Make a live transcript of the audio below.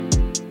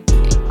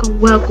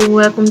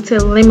welcome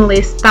to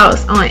Limitless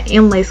Thoughts on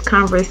Endless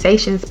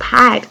Conversations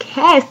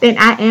podcast. And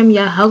I am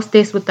your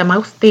hostess with the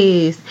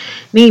mostest,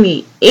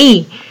 Nene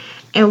E.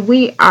 And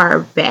we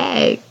are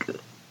back.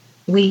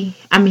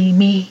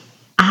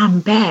 I'm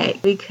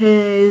back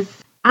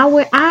because I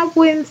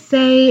wouldn't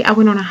say I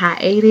went on a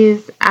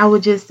hiatus. I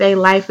would just say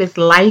life is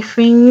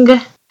lifing.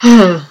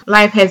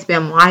 Life has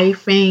been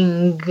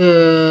lifing.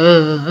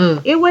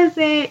 It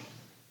wasn't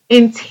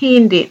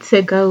intended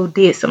to go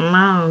this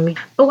long.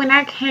 But when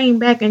I came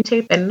back and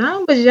checked the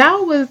numbers,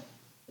 y'all was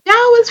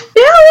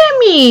feeling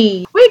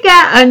me. We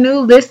got a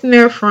new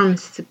listener from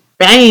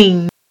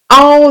Spain.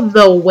 All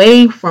the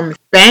way from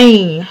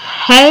Spain.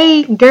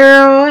 Hey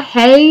girl,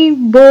 hey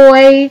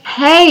boy,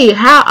 hey,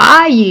 how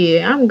are you?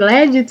 I'm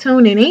glad you're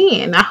tuning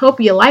in. I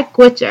hope you like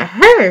what you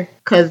heard.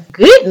 Cause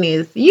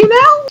goodness, be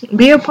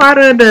a part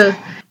of the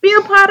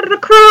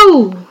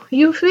crew.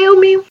 You feel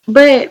me?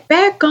 But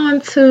back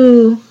on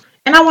to,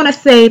 and I want to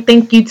say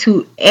thank you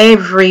to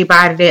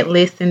everybody that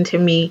listened to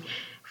me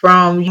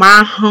from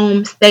my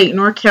home state,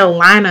 North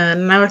Carolina,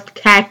 North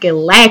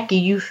Kakalaki.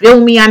 You feel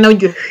me? I know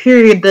you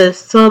hear the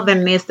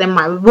southernness in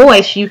my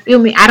voice. You feel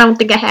me? I don't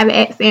think I have an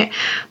accent,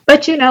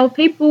 but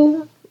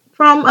people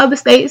from other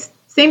states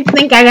seem to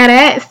think I got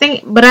an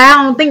accent, but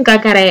I don't think I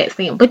got an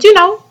accent. But it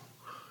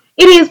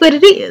is what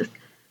it is.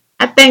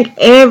 I thank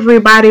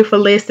everybody for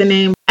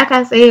listening. Like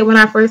I said, when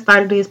I first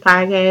started this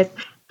podcast,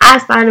 I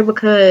started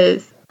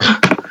because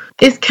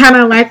it's kind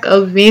of like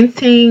a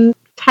venting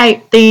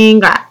type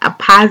thing, a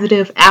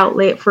positive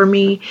outlet for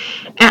me.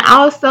 And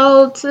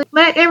also to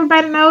let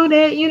everybody know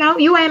that,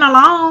 you ain't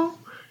alone.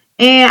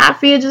 And I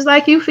feel just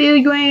like you feel.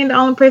 You ain't the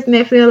only person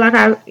that feel like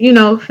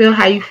feel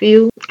how you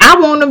feel. I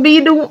want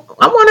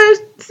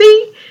to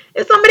see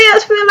if somebody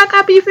else feel like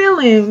I be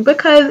feeling,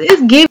 because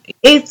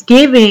it's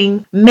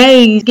giving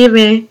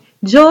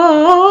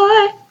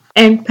joy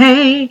and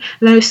pain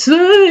like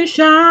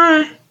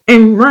sunshine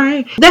and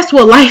rain. That's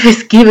what life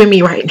is giving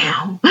me right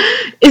now.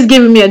 It's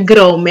giving me a good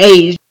old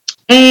maze.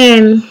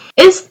 And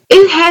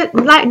it had,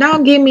 like,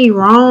 don't get me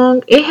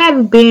wrong, it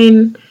have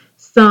been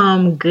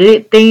some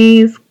good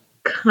things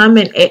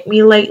coming at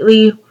me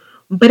lately,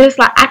 but it's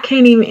like I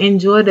can't even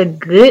enjoy the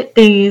good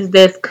things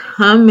that's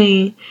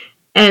coming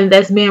and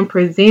that's being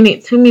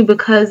presented to me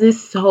because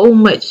it's so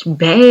much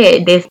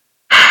bad that's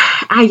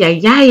ay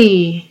ay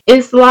ay.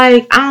 It's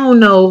like I don't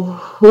know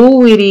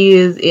who it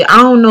is. I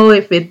don't know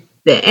if it's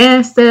the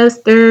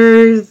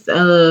ancestors,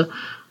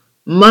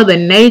 Mother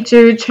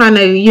Nature trying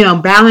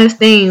to, balance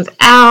things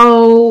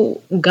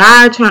out.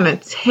 God trying to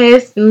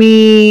test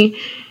me.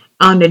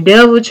 The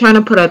devil trying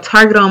to put a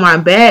target on my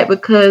back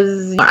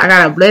because I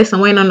got a blessing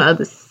waiting on the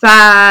other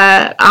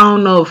side. I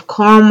don't know if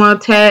karma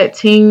tag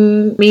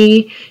team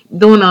me,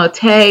 doing a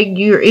tag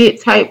you're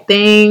it type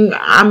thing.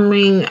 I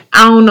mean,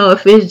 I don't know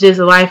if it's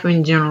just life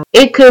in general.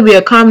 It could be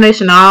a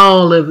combination of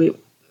all of it.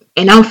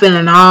 And I'm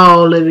feeling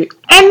all of it.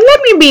 And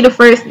let me be the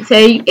first to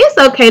tell you, it's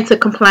okay to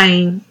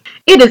complain.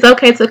 It is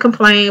okay to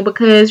complain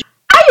because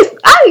I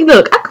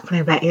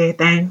complain about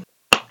everything.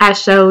 I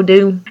sure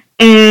do.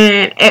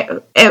 And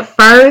at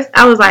first,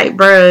 I was like,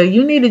 bro,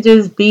 you need to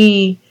just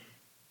be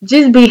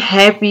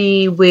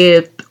happy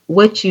with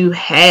what you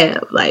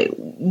have, like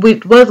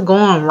with what's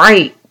going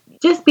right.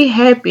 Just be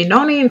happy.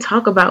 Don't even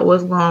talk about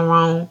what's going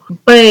wrong.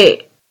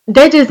 But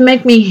that just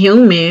make me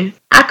human.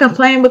 I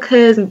complain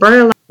because,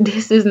 bro, like,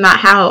 this is not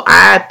how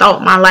I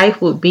thought my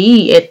life would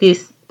be at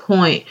this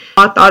point.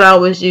 I thought I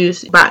was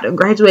just about to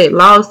graduate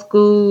law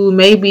school,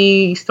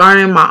 maybe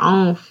starting my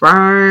own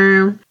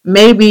firm,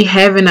 maybe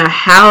having a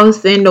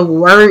house in the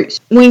works.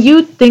 When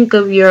you think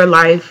of your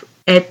life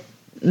at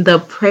the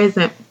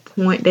present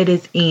point that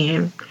it's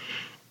in,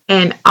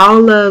 and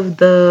all of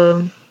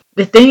the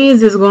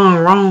things is going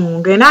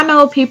wrong, and I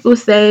know people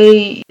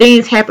say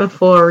things happen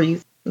for a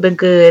reason, the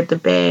good, the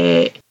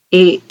bad.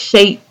 It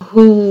shapes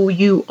who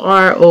you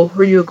are or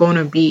who you're going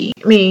to be.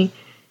 I mean,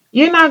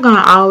 you're not going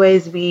to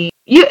always be,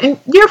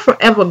 you're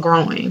forever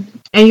growing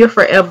and you're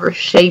forever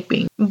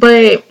shaping.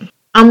 But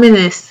I'm in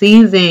a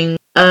season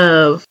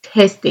of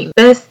testing.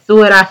 That's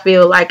what I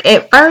feel like.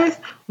 At first,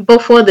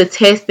 before the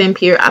testing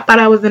period, I thought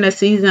I was in a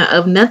season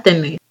of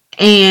nothingness.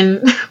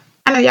 And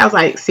I know y'all was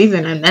like,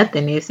 season of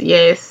nothingness.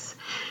 Yes,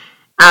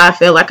 I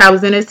feel like I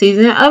was in a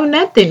season of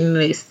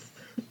nothingness.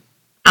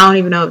 I don't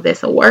even know if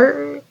that's a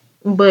word,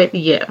 but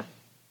yeah.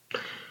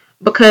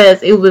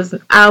 Because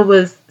I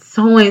was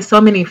sowing so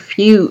many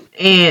few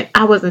and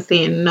I wasn't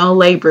seeing no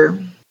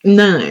labor,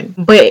 none.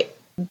 But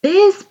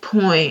this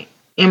point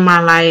in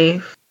my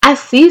life, I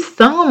see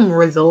some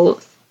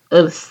results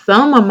of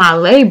some of my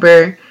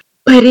labor,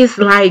 but it's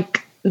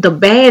like the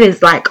bad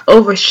is like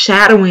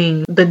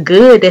overshadowing the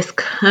good that's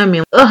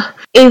coming.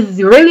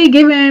 It's really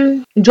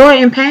giving joy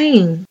and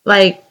pain.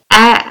 Like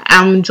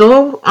I'm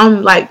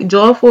like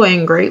joyful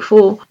and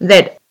grateful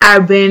that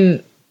I've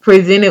been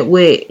presented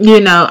with,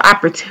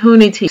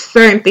 opportunity,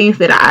 certain things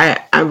that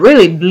I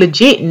really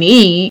legit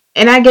need.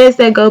 And I guess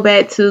that go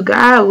back to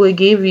God will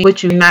give you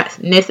what you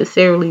not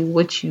necessarily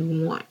what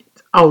you want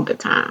all the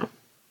time.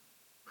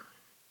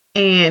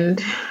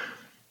 And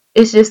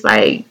it's just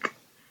like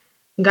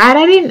God,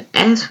 I didn't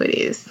ask for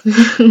this.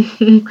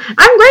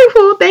 I'm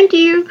grateful. Thank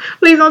you.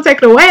 Please don't take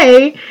it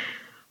away.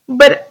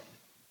 But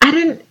I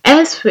didn't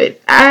ask for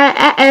it.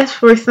 I asked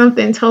for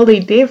something totally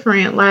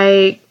different.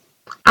 Like,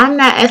 I'm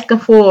not asking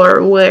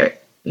for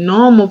what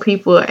normal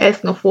people are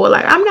asking for.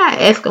 Like, I'm not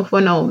asking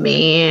for no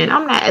man.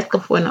 I'm not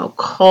asking for no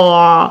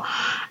car.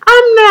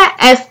 I'm not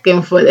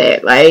asking for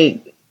that.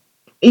 Like,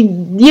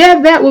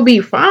 yeah, that would be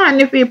fine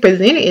if it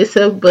presented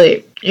itself,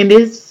 but in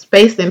this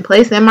space and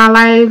place in my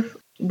life,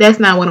 that's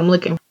not what I'm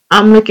looking for.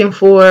 I'm looking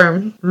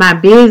for my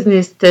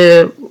business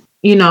to,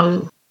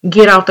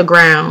 get off the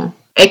ground,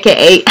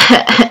 aka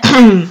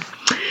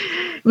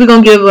we're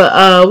gonna give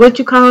a what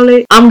you call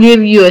it? I'm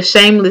giving you a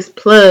shameless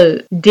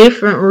plug.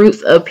 Different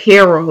Roots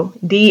Apparel,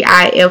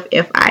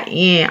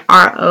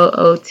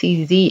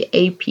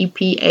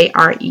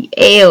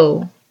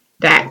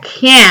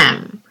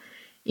 DIFFINROOTZAPPAREL.com.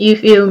 You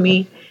feel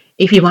me?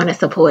 If you want to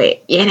support,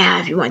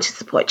 if you want to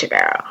support your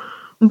girl.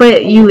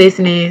 But you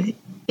listening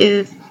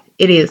it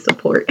is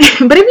support. But if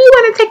you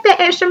want to take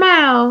that extra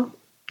mile,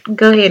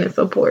 go ahead and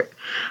support.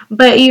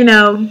 But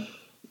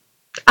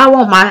I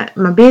want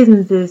my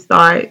business to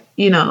start,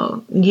 getting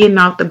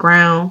off the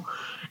ground,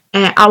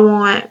 and I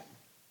want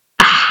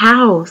a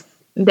house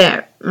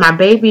that my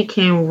baby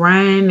can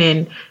run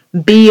and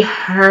be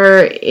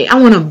her.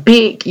 I want a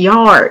big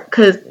yard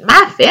because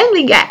my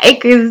family got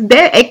acres.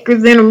 Their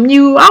acres in a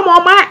mule. I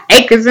want my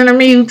acres in a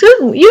mule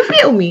too. You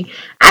feel me?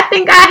 I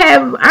think I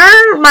have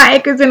earned my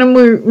acres in a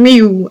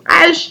mule.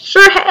 I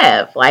sure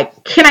have.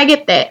 Like, can I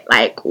get that?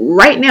 Like,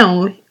 right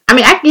now. I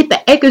mean, I can get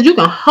the acres. You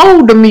can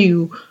hold the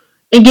mule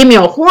and give me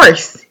a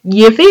horse.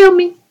 You feel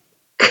me?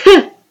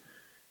 Give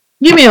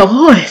me a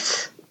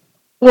horse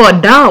or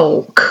a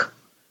dog.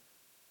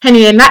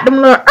 Honey, and not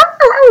them little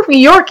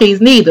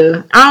Yorkies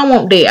neither. I don't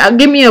want that.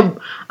 Give me a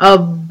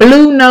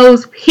blue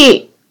nose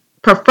pit,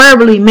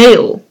 preferably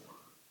male.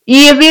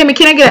 You feel me?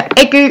 Can I get an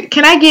acre?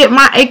 Can I get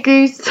my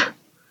acres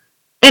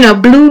in a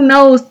blue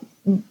nose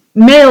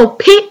male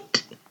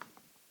pit?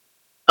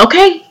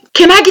 Okay,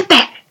 can I get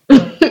that?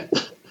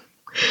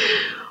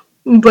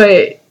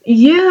 But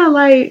yeah,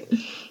 like,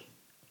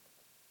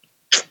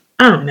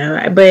 I don't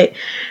know, but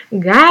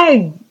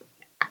God,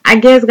 I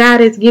guess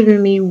God is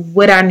giving me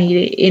what I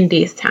needed in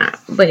this time.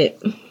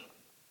 But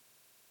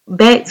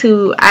back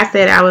to, I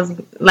said I was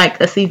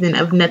like a season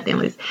of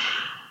nothingness.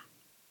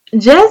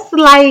 Just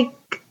like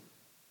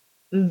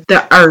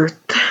the earth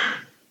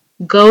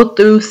go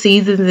through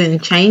seasons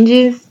and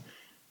changes,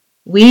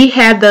 we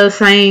have those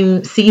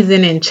same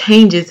season and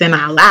changes in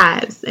our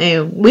lives,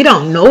 and we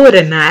don't know it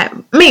or not.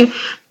 I mean,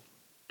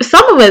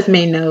 some of us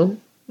may know,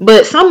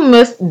 but some of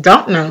us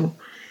don't know.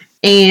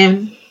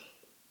 And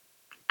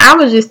I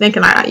was just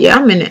thinking, like, yeah,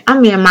 I'm in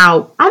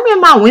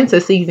my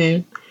winter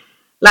season.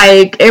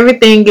 Like,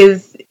 everything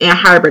is in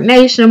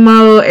hibernation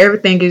mode,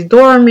 everything is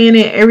dormant,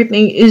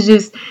 everything is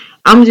just,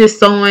 I'm just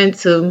sowing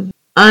to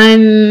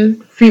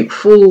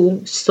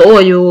unfruitful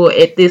soil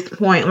at this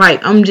point.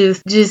 Like, I'm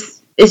just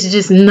it's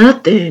just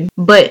nothing.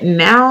 But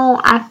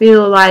now I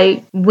feel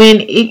like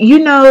when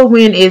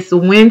it's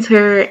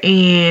winter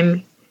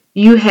and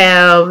you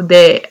have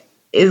that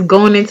it's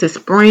going into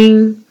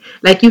spring,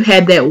 like, you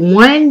had that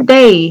one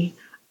day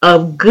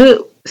of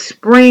good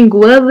spring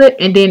weather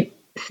and then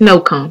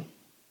snow come.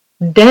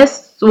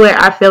 That's where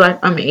I feel like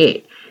I'm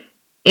at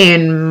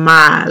in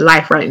my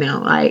life right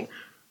now. Like,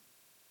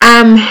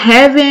 I'm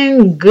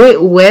having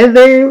good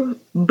weather,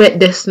 but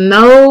the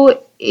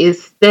snow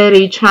is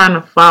steady trying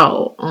to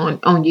fall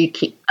on your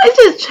kid.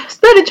 It's just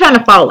steady trying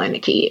to fall on the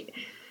kid.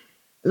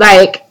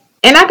 Like,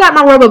 and I got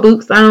my rubber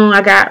boots on,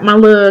 I got my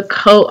little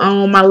coat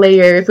on, my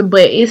layers,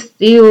 but it's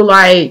still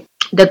like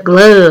the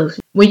gloves.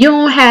 When you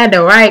don't have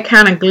the right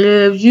kind of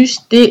gloves, you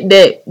still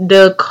that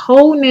the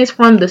coldness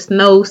from the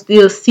snow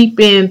still seep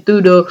in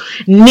through the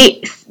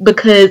knits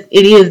because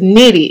it is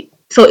knitted.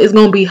 So it's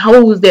gonna be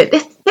holes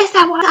that's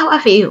how I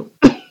feel.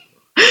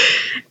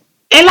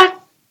 And like,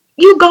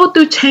 you go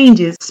through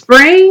changes.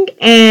 Spring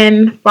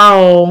and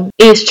fall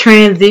is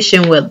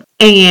transition weather.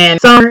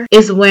 And summer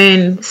is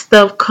when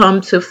stuff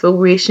comes to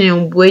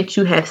fruition, what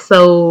you have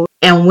sowed.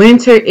 And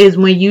winter is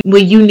when you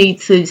need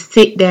to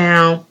sit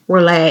down,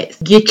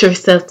 relax, get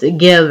yourself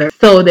together.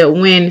 So that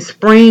when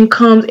spring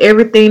comes,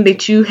 everything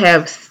that you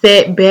have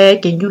set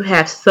back and you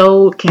have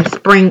sowed can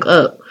spring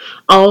up.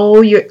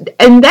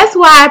 And that's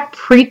why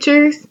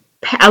preachers,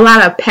 a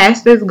lot of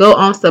pastors go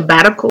on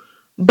sabbatical,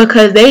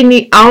 because they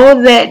need all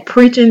of that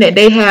preaching that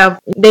they have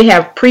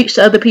preached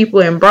to other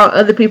people and brought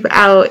other people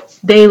out.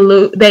 They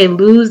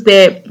lose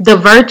that the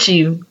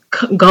virtue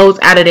goes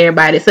out of their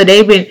body. So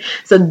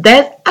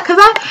that's because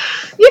I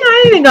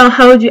ain't even gonna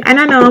hold you, and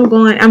I know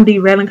I'm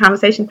derailing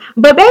conversation,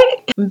 but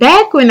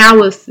back when I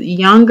was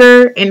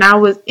younger and I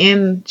was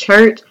in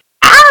church,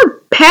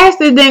 our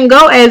pastors didn't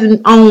go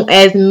on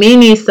as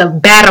many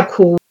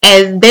sabbaticals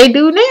as they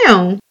do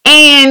now.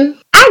 And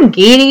I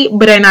get it,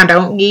 but then I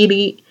don't get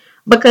it,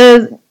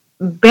 because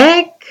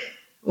back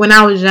when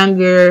I was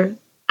younger,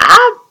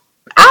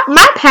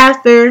 my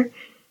pastor,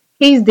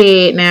 he's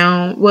dead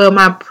now. Well,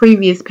 my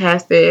previous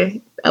pastor,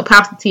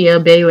 Apostle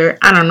T.L. Baylor.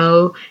 I don't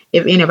know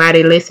if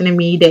anybody listening to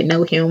me that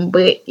know him,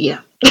 but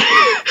yeah.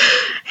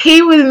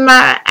 He was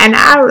and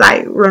I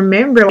like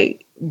remember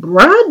like,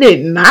 bro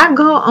did not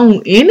go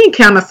on any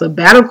kind of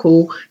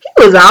sabbatical.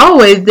 He was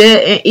always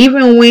there, and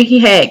even when he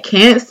had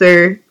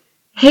cancer,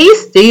 he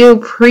still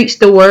preached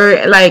the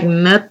word like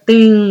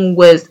nothing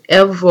was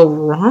ever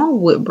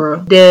wrong with bro.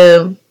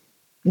 The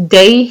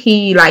day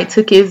he like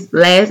took his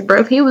last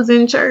breath, he was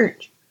in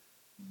church.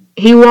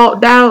 He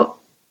walked out,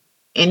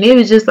 and it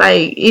was just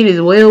like, it is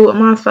well with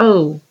my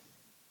soul.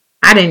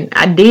 I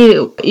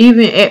did,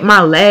 even at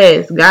my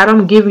last, God,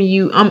 I'm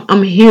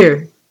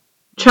here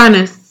trying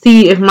to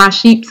see if my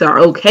sheeps are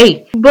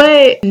okay.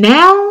 But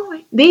now,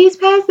 these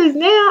pastors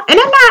now, and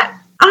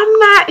I'm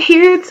not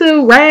here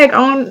to rag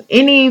on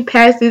any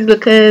pastors,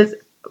 because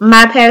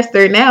my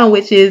pastor now,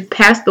 which is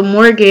Pastor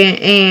Morgan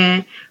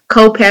and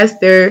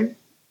co-pastor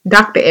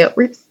Dr.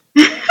 Edwards,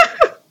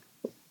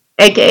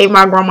 aka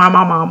my grandma,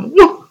 my mom.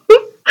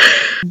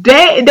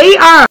 They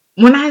are,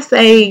 when I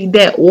say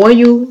that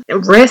oil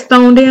rest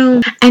on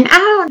them, and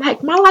I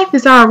like, my life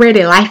is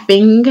already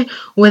lifing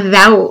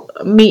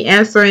without me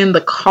answering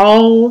the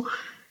call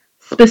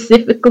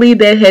specifically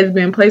that has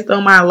been placed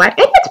on my life.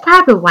 And that's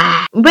probably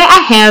why. But I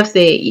have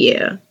said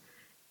yeah.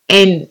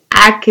 And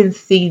I can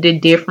see the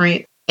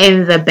difference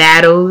in the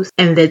battles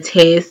and the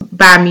tests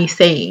by me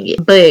saying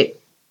it. But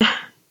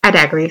I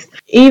digress.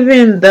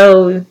 Even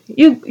though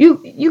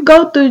you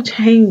go through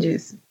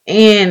changes,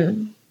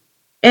 and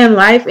in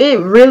life, it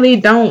really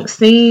don't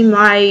seem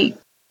like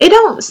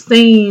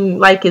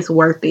it's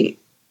worth it.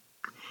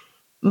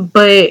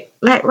 But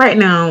like right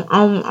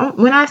now,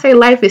 when I say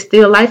life is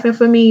still lifing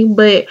for me,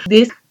 but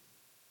this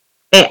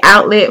an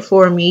outlet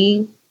for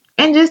me,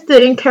 and just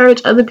to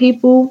encourage other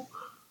people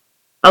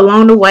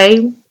along the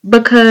way,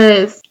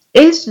 because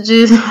it's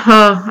just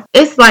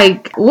it's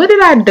like, what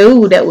did I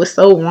do that was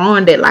so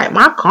wrong that like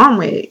my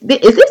karma, is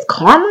this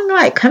karma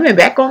like coming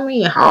back on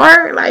me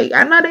hard? Like,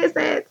 I know they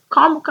said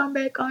karma come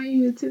back on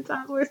you 10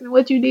 times worse than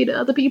what you did to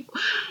other people,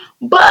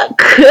 but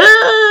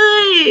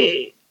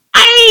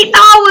I ain't know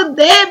I was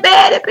that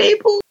bad at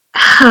people.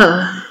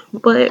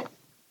 But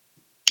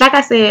like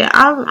I said,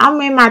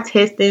 I'm in my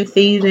testing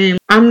season.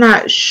 I'm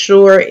not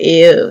sure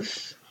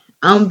if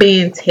I'm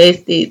being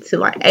tested to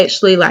like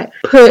actually like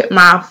put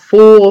my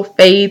full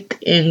faith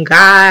in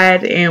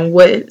God and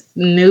what's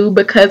new.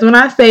 Because when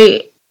I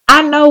say,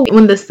 I know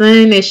when the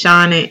sun is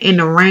shining and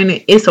the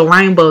rain, it's a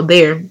rainbow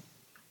there.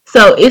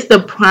 So it's the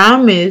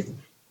promise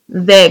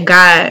that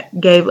God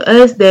gave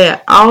us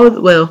that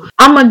well,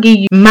 I'm gonna give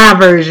you my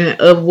version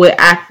of what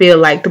I feel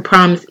like the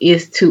promise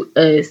is to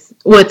us,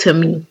 well, to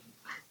me.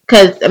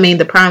 Because, I mean,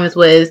 the promise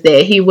was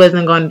that he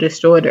wasn't going to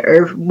destroy the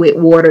earth with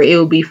water. It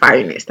would be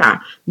fire next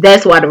time.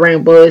 That's why the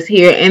rainbow is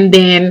here. And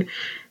then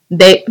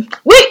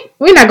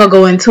we're not going to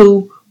go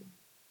into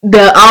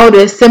all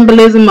the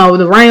symbolism of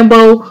the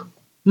rainbow.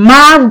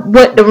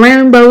 What the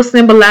rainbow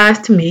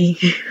symbolized to me.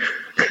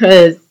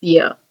 Because,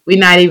 yeah, we're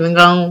not even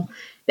going.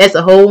 That's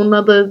a whole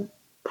nother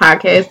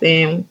podcast,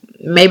 and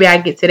maybe I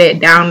get to that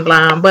down the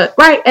line. But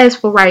as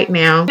for right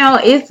now,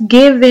 it's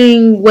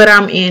giving what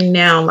I'm in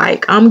now.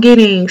 Like, I'm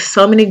getting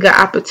so many good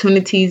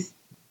opportunities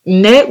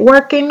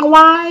networking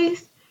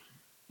wise,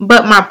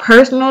 but my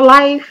personal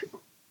life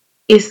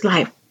is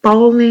like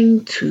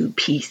falling to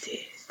pieces.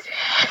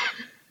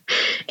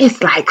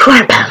 It's like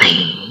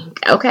crumbling.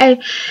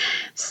 Okay,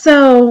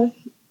 so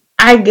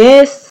I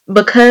guess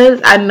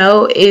because I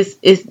know it's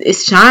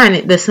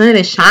shining, the sun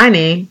is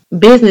shining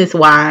business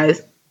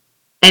wise,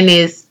 and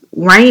it's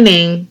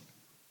raining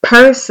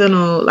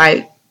personal,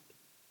 like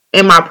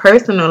in my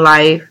personal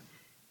life,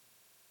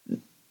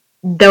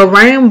 the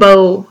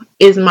rainbow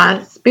is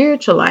my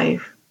spiritual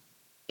life.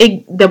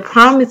 The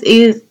promise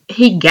is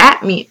he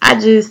got me.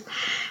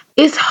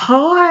 It's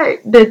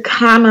hard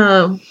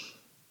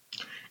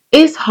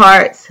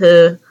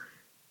to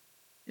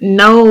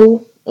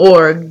know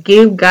or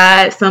give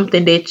God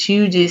something that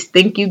you just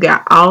think you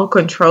got all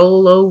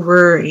control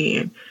over,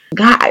 and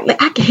God,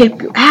 like, I can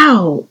help you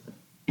out.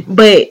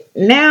 But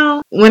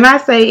now, when I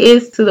say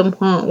it's to the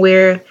point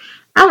where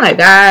I'm like,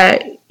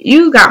 God,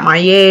 you got my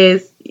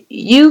yes.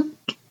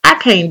 I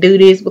can't do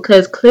this,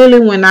 because clearly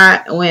when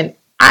I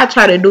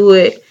try to do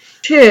it,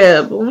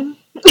 terrible.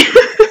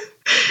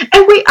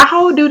 And we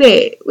all do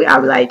that. We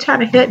all be like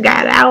trying to help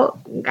God out.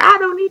 God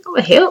don't need no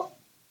help.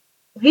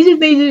 He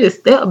just needs you to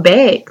step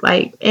back.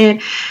 Like,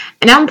 and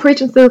I'm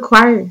preaching to the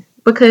choir,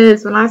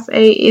 because when I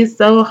say it's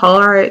so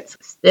hard to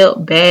step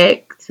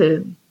back,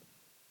 to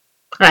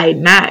like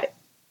not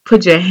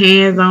put your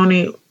hands on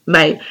it.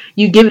 Like,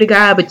 you give it to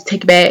God, but you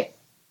take it back.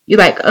 You're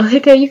like, oh,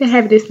 okay, you can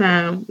have it this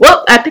time.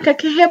 Well, I think I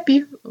can help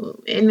you.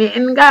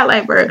 And God,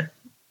 like, bro,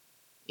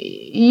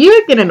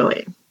 you're getting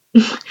annoyed.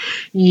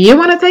 You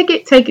want to take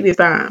it this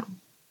time.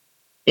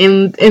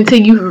 And until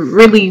you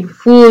really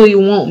fully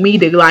want me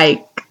to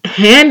like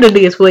handle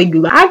this for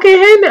you. I can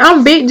handle it.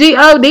 I'm big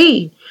God.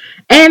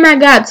 And I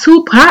got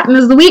 2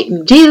 partners with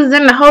me, Jesus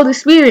and the Holy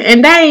Spirit,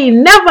 and they ain't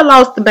never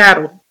lost the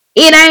battle.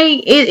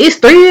 It's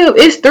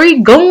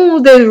three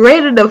goons that's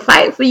ready to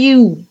fight for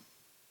you.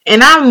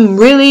 And I'm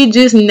really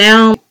just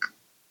now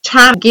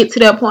trying to get to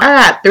that point.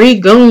 I got 3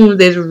 goons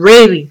that's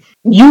ready.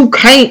 You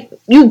can't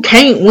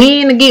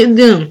win against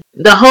them.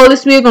 The Holy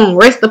Spirit gonna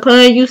rest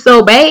upon you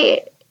so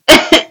bad.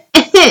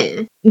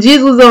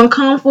 Jesus gonna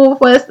come for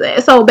us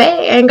so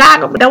bad, and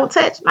God gonna don't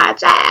touch my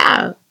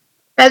child.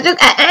 Cause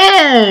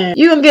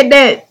you gonna get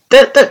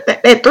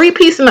that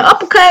 3-piece in the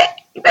uppercut.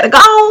 You better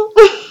go.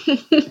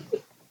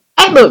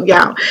 Hey, look,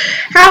 y'all.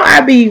 How I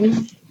be,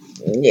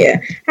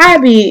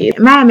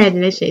 my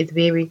imagination is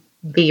very,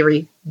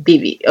 very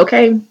vivid,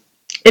 okay?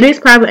 It is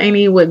probably ain't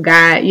even what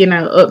God,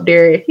 up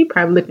there. He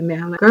probably looking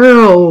down like,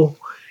 girl,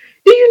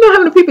 do you know how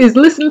many people is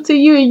listening to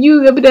you and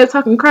you up there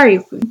talking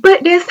crazy?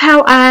 But that's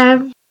how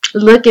I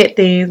look at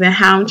things and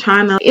how I'm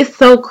trying to. It's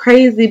so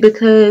crazy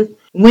because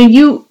when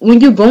you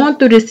going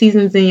through the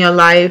seasons in your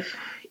life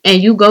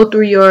and you go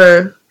through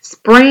your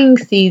spring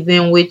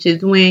season, which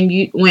is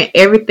when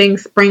everything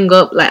spring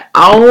up, like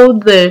all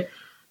the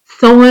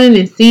sowing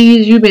and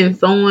seeds you've been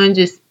sowing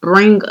just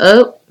spring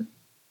up,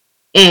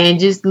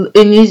 and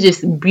it's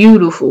just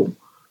beautiful.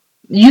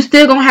 You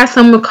still gonna have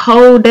some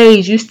cold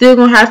days, you still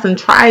gonna have some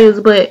trials,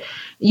 but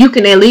you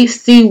can at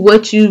least see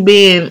what you've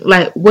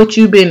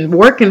been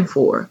working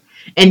for.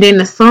 And then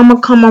the summer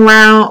come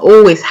around,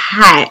 oh, it's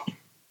hot.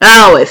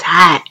 Oh, it's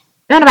hot.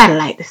 Nobody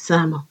like the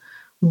summer.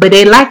 But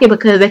they like it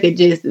because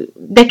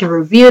they can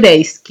reveal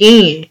their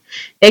skin.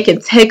 They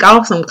can take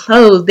off some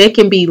clothes. They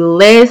can be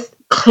less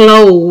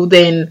clothed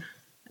and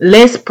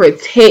less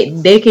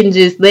protect. They can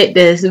just let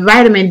this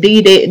vitamin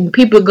D that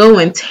people go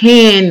and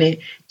tan and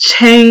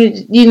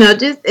change.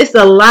 Just it's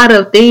a lot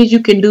of things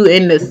you can do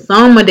in the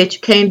summer that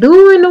you can't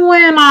do in the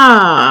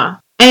winter.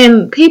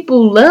 And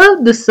people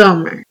love the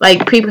summer.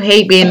 Like, people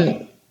hate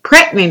being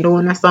pregnant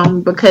during the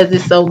summer because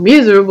it's so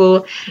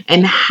miserable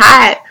and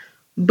hot.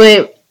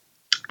 But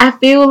I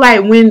feel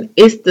like when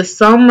it's the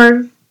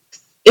summer,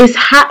 it's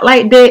hot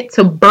like that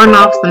to burn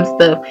off some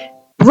stuff.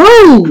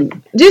 Rude.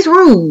 Just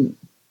rude.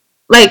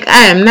 Like,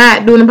 I am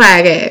not doing a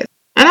podcast.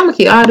 And I'm going to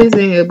keep all this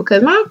in here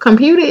because my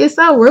computer is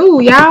so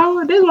rude,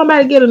 y'all. There's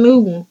nobody get a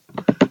new one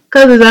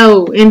because it's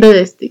old and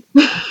dusty.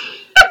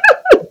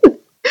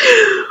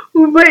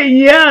 But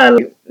yeah,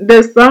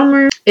 the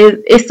summer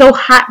is so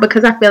hot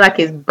because I feel like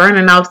it's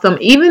burning off some.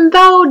 Even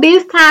though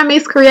this time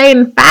it's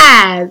creating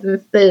fires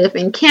and stuff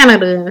in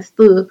Canada and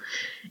stuff.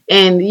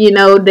 And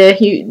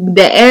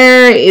the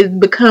air is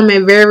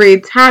becoming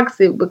very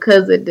toxic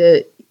because of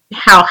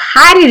how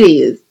hot it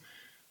is.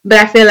 But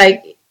I feel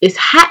like it's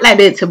hot like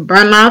that to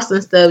burn off some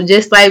stuff.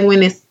 Just like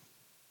when it's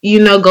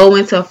go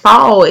into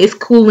fall, it's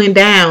cooling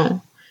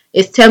down.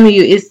 It's telling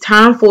you it's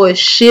time for a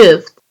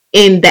shift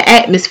in the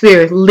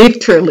atmosphere.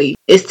 Literally,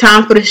 it's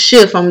time for the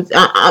shift.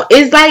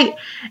 It's like,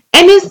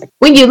 and it's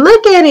when you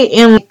look at it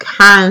in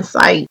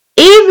hindsight.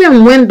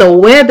 Even when the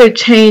weather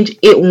change,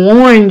 it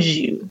warns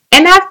you.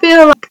 And I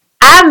feel like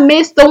I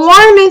missed the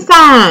warning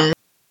signs.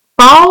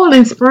 Fall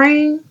and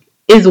spring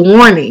is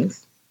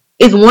warnings.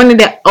 It's warning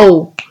that,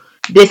 oh,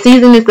 the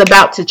season is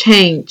about to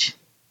change.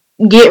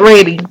 Get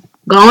ready.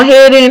 Go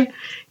ahead and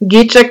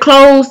get your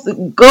clothes.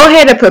 Go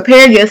ahead and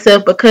prepare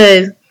yourself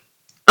because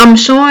I'm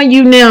showing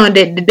you now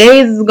that the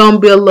days is going to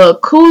be a little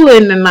cooler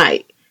in the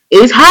night.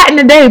 It's hot in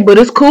the day, but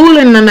it's cool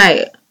in the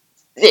night.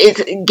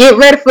 Get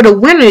ready for the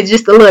winter. It's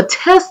just a little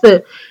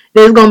tester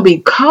that's gonna be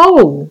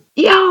cold.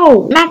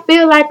 Yo, and I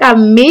feel like I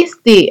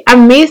missed it. I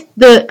missed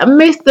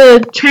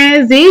the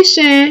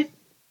transition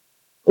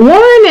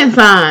warning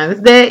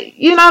signs that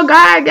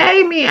God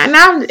gave me, and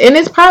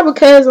it's probably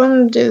because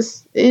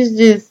it's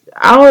just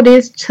all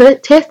this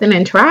testing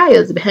and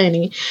trials,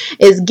 honey.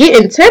 It's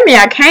getting to me.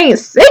 I can't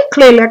see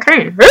clearly. I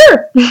can't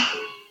hear.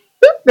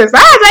 The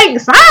signs ain't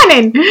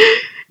signing.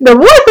 The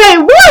voice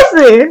ain't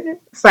voicing.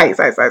 Sight,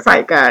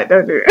 God,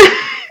 don't do it.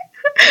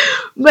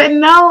 But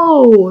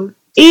no,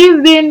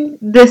 even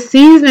the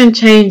season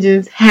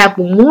changes have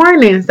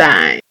warning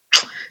signs.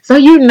 So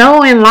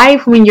in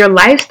life, when your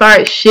life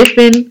starts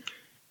shifting,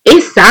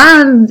 it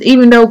signs,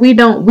 even though we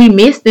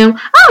miss them.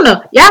 I don't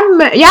know.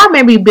 Y'all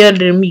may be better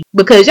than me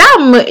because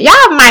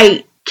y'all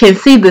might can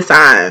see the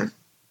signs.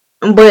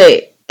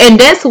 And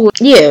that's what,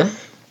 yeah.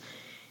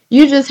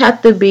 You just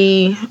have to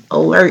be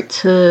alert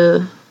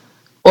to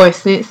or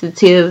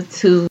sensitive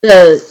to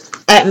the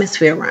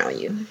atmosphere around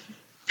you.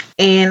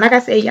 And like I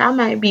said, y'all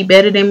might be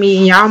better than me,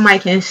 and y'all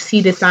might can see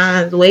the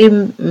signs way,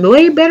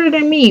 way better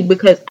than me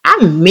because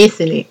I'm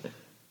missing it.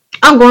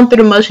 I'm going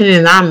through the motion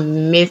and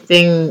I'm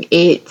missing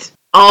it.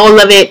 All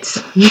of it.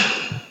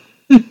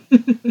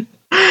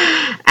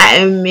 I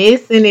am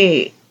missing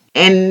it.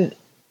 And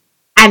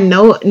I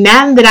know,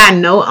 now that I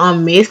know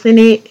I'm missing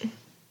it,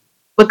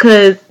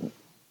 because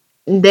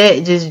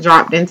that just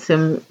dropped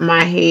into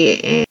my head,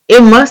 and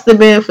it must have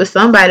been for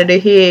somebody to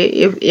hear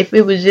if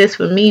it was just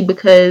for me,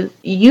 because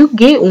you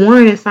get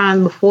warning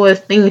signs before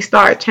things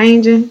start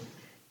changing.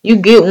 You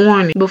get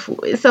warning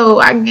before, so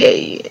I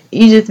get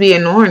you just be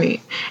ignoring it.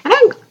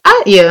 And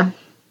yeah,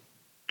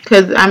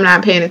 because I'm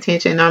not paying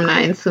attention, I'm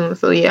not in tune.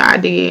 So yeah, I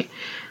did.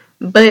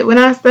 But when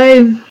I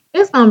say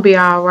It's gonna be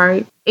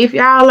alright. If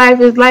y'all life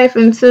is life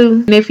and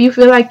too, and if you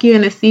feel like you're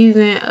in a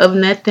season of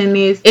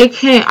nothingness, it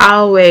can't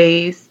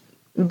always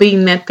be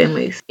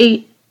nothingness.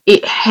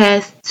 It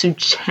has to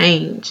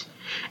change.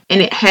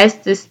 And it has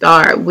to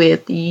start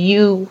with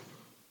you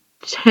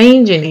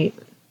changing it.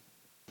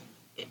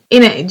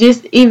 And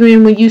just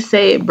even when you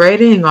say it,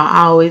 bread ain't gonna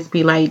always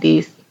be like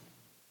this.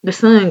 The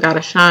sun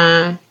gotta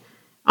shine.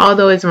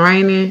 Although it's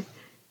raining,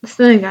 the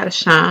sun gotta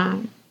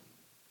shine.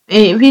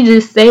 And if you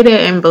just say that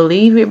and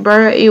believe it,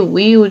 bruh, it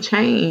will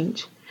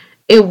change.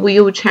 It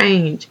will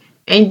change.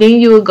 And then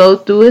you will go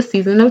through a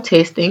season of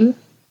testing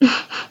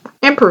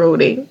and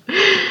pruning.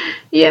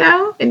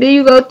 And then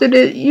you go through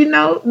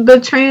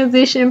the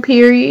transition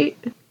period.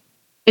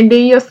 And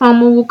then your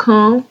summer will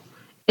come.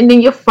 And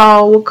then your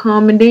fall will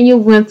come. And then your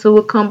winter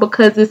will come,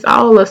 because it's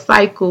all a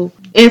cycle.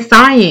 In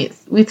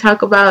science, we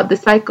talk about the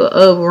cycle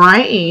of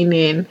rain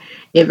and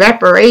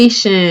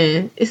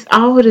evaporation. It's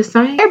all the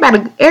same.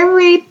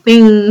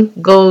 Everything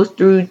goes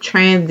through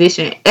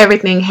transition.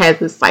 Everything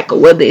has a cycle,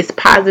 whether it's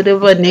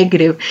positive or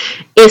negative.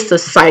 It's a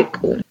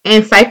cycle,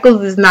 and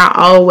cycles is not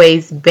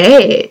always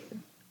bad.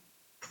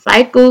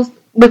 Cycles,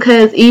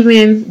 because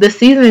even the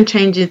season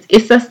changes.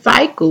 It's a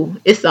cycle.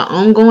 It's an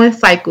ongoing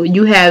cycle.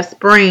 You have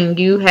spring,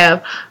 you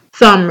have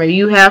summer,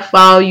 you have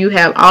fall, you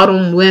have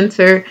autumn,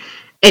 winter,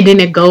 and then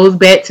it goes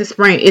back to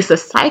spring. It's a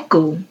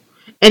cycle.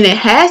 And it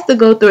has to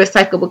go through a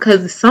cycle,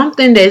 because it's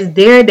something that's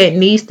there that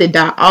needs to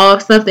die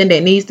off, something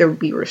that needs to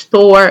be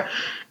restored.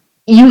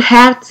 It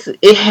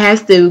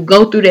has to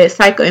go through that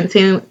cycle and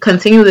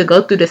continue to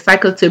go through the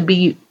cycle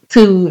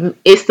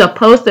it's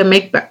supposed to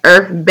make the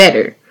earth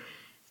better.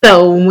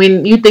 So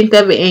when you think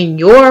of it in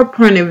your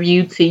point of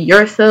view to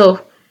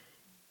yourself,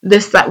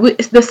 the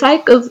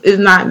cycles is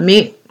not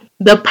meant,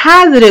 the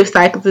positive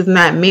cycles is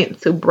not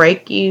meant to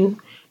break you.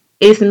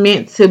 It's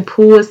meant to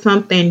pull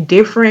something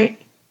different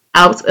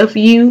out of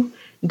you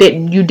that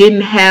you didn't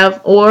have,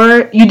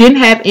 or you didn't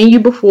have in you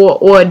before,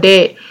 or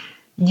that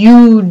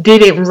you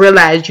didn't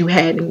realize you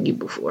had in you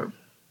before.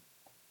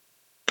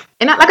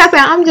 And like I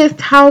said, I'm just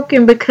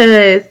talking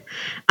because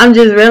I'm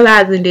just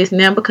realizing this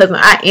now, because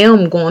I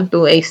am going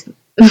through a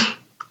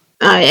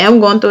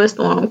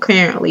storm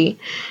currently,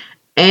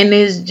 and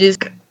it's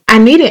just, I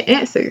needed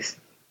answers.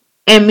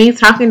 And me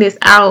talking this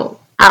out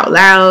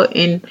loud,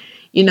 and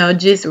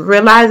just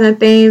realizing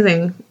things,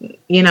 and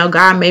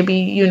God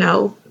maybe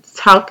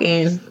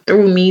talking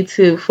through me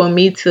for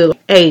me to,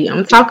 hey,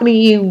 I'm talking to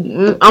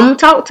you. I'm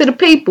talking to the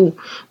people,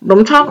 but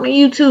I'm talking to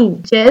you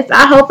too. Just,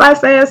 I hope I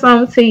said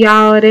something to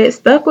y'all that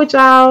stuck with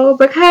y'all,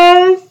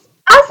 because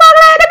I'm so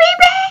glad to be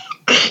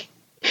back.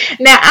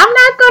 Now, I'm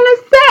not gonna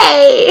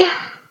say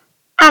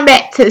I'm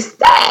back to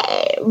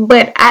stay,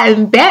 but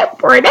I'm back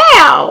for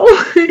now.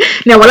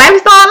 Now, when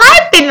life start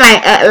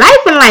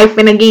life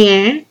and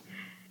again,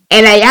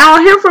 and y'all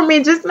don't hear from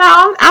me just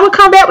now, I'm gonna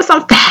come back with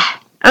some fire.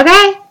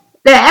 Okay,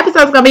 the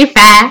episode's gonna be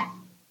fire.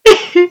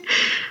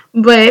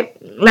 But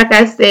like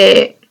I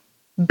said,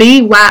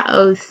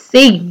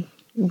 BYOC,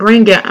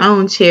 bring your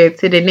own chair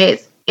to the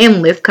next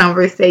endless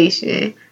conversation.